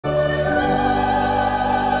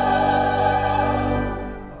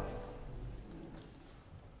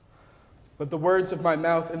Let the words of my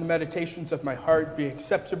mouth and the meditations of my heart be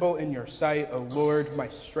acceptable in your sight, O Lord, my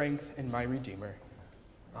strength and my Redeemer.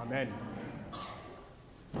 Amen.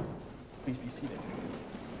 Please be seated.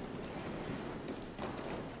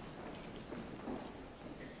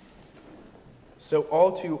 So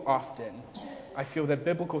all too often, I feel that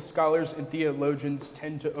biblical scholars and theologians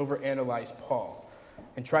tend to overanalyze Paul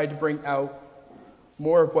and try to bring out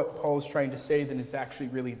more of what Paul is trying to say than is actually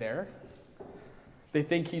really there. They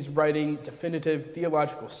think he's writing definitive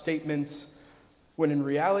theological statements, when in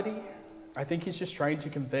reality, I think he's just trying to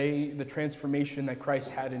convey the transformation that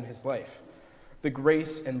Christ had in his life, the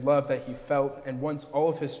grace and love that he felt and wants all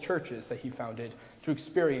of his churches that he founded to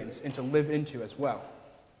experience and to live into as well.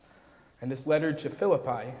 And this letter to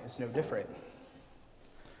Philippi is no different.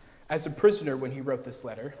 As a prisoner when he wrote this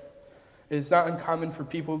letter, it is not uncommon for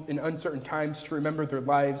people in uncertain times to remember their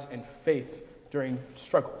lives and faith during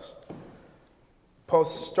struggles. Paul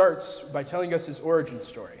starts by telling us his origin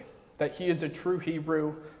story, that he is a true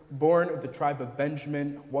Hebrew, born of the tribe of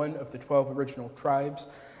Benjamin, one of the 12 original tribes,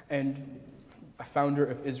 and a founder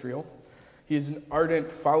of Israel. He is an ardent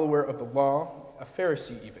follower of the law, a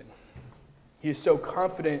Pharisee even. He is so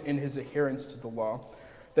confident in his adherence to the law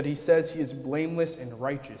that he says he is blameless and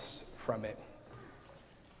righteous from it.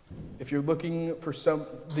 If you're looking for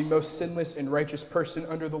the most sinless and righteous person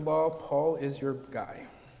under the law, Paul is your guy.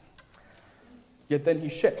 Yet then he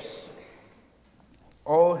shifts.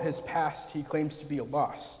 All his past he claims to be a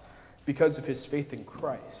loss because of his faith in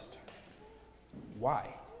Christ. Why?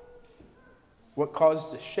 What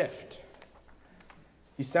caused the shift?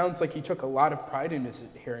 He sounds like he took a lot of pride in his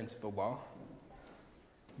adherence to the law.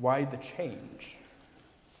 Why the change?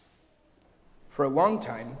 For a long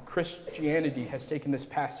time, Christianity has taken this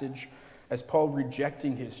passage as Paul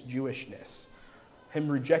rejecting his Jewishness, him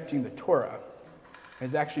rejecting the Torah,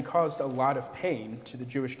 has actually caused a lot of pain to the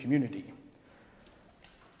Jewish community.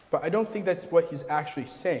 But I don't think that's what he's actually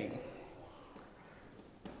saying.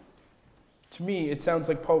 To me, it sounds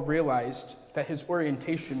like Paul realized that his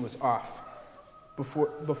orientation was off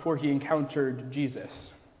before he encountered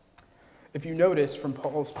Jesus. If you notice from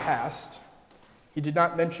Paul's past, he did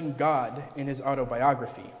not mention God in his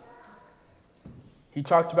autobiography. He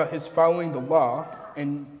talked about his following the law,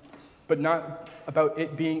 but not about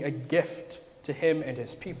it being a gift to him and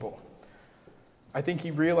his people. I think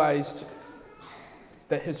he realized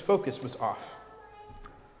that his focus was off.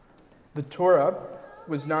 The Torah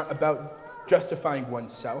was not about justifying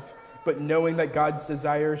oneself, but knowing that God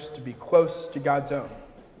desires to be close to God's own,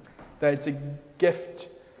 that it's a gift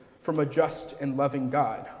from a just and loving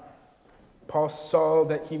God. Paul saw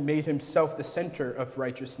that he made himself the center of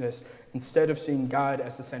righteousness instead of seeing God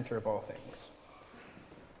as the center of all things.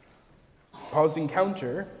 Paul's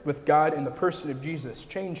encounter with God in the person of Jesus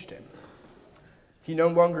changed him. He no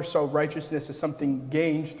longer saw righteousness as something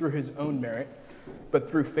gained through his own merit, but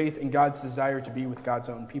through faith in God's desire to be with God's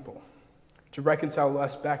own people, to reconcile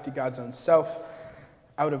us back to God's own self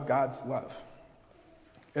out of God's love.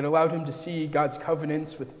 It allowed him to see God's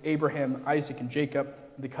covenants with Abraham, Isaac, and Jacob,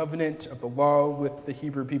 the covenant of the law with the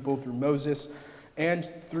Hebrew people through Moses, and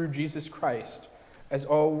through Jesus Christ, as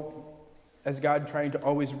God trying to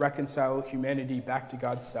always reconcile humanity back to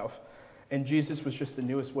God's self. And Jesus was just the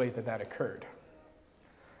newest way that occurred.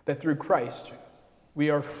 That through Christ, we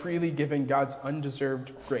are freely given God's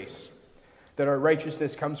undeserved grace. That our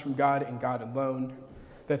righteousness comes from God and God alone.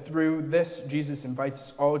 That through this, Jesus invites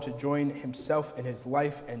us all to join himself in his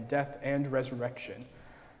life and death and resurrection.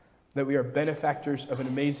 That we are benefactors of an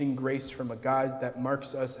amazing grace from a God that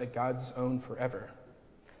marks us as God's own forever.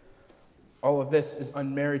 All of this is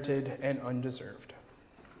unmerited and undeserved.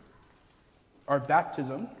 Our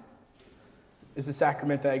baptism is the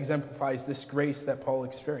sacrament that exemplifies this grace that Paul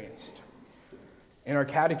experienced. In our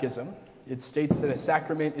catechism, it states that a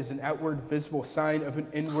sacrament is an outward visible sign of an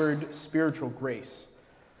inward spiritual grace.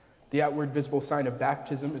 The outward visible sign of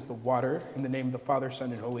baptism is the water in the name of the Father,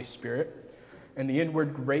 Son, and Holy Spirit. And the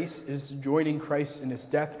inward grace is joining Christ in his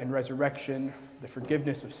death and resurrection, the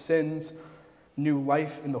forgiveness of sins, new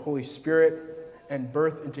life in the Holy Spirit, and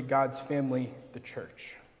birth into God's family, the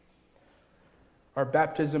church. Our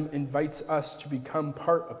baptism invites us to become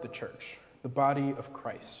part of the church, the body of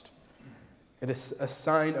Christ. It is a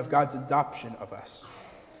sign of God's adoption of us.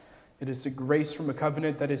 It is a grace from a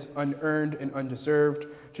covenant that is unearned and undeserved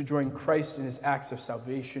to join Christ in his acts of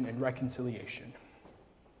salvation and reconciliation.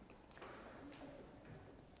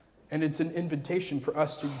 And it's an invitation for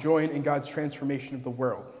us to join in God's transformation of the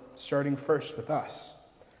world, starting first with us.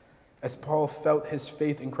 As Paul felt his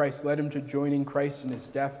faith in Christ led him to joining Christ in his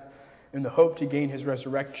death in the hope to gain his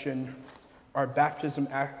resurrection, our baptism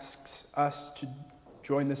asks us to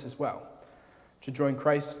join this as well, to join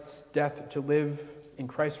Christ's death, to live in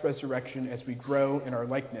Christ's resurrection as we grow in our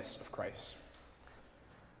likeness of Christ.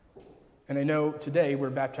 And I know today we're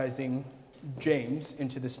baptizing James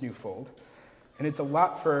into this new fold, and it's a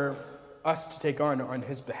lot for us to take on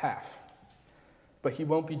his behalf, but he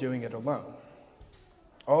won't be doing it alone.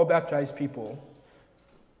 All baptized people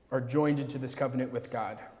are joined into this covenant with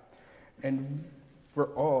God, and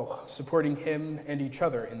we're all supporting him and each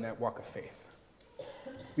other in that walk of faith.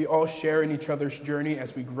 We all share in each other's journey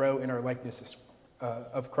as we grow in our likeness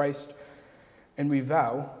of Christ, and we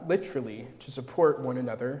vow, literally, to support one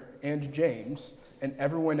another and James and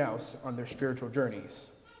everyone else on their spiritual journeys.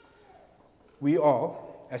 We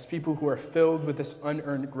all, as people who are filled with this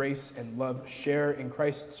unearned grace and love, share in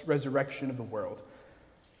Christ's resurrection of the world,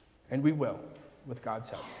 and we will, with God's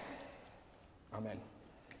help. Amen.